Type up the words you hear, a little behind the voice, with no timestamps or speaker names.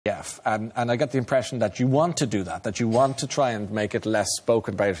IVF, and I get the impression that you want to do that you want to try and make it less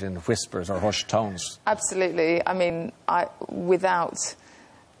spoken about in whispers or hushed tones. Absolutely. I mean, without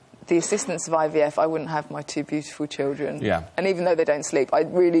the assistance of IVF, I wouldn't have my two beautiful children. Yeah. And even though they don't sleep, I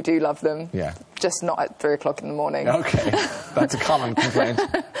really do love them. Yeah. Just not at 3 o'clock in the morning. Okay, that's a common complaint.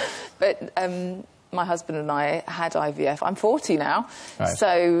 But my husband and I had IVF. I'm 40 now, right.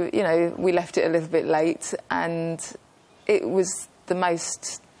 So, you know, we left it a little bit late, and it was the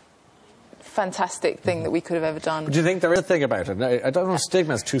most fantastic thing that we could have ever done. But do you think there is a thing about it? I don't know if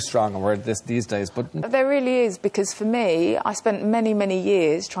stigma is too strong a word these days, but... There really is, because for me, I spent many, many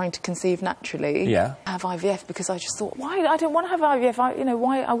years trying to conceive naturally. Yeah. Have IVF, because I just thought, why? I don't want to have IVF. You know,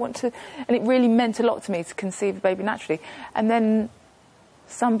 why I want to... And it really meant a lot to me to conceive a baby naturally. And then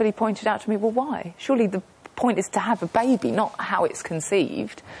somebody pointed out to me, well, why? Surely the point is to have a baby, not how it's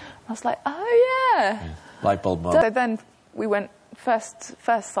conceived. I was like, oh, yeah. Light bulb moment. So then we went... First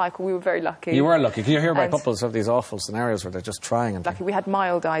cycle, we were very lucky. You were lucky. Can you hear about couples have these awful scenarios where they're just trying and... Lucky. We had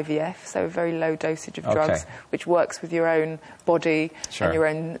mild IVF, so a very low dosage of drugs, which works with your own body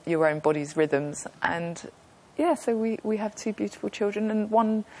and your own body's rhythms. And, yeah, so we have two beautiful children and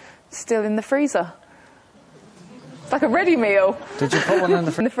one still in the freezer. It's like a ready meal. Did you put one in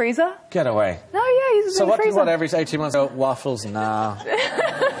the freezer? Get away. No, yeah, he's in the freezer. So what, every 18 months, waffles? Nah.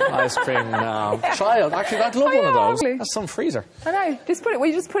 Ice cream? No. Child, actually, I'd love one of those. Lovely. That's some freezer. I know. Just put it,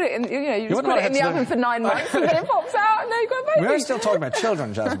 you just put it in, you just put it in the oven for 9 months and then it pops out and now you've got a baby. We're still talking about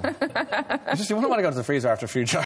children, Jasmine. You wouldn't want to go to the freezer after a few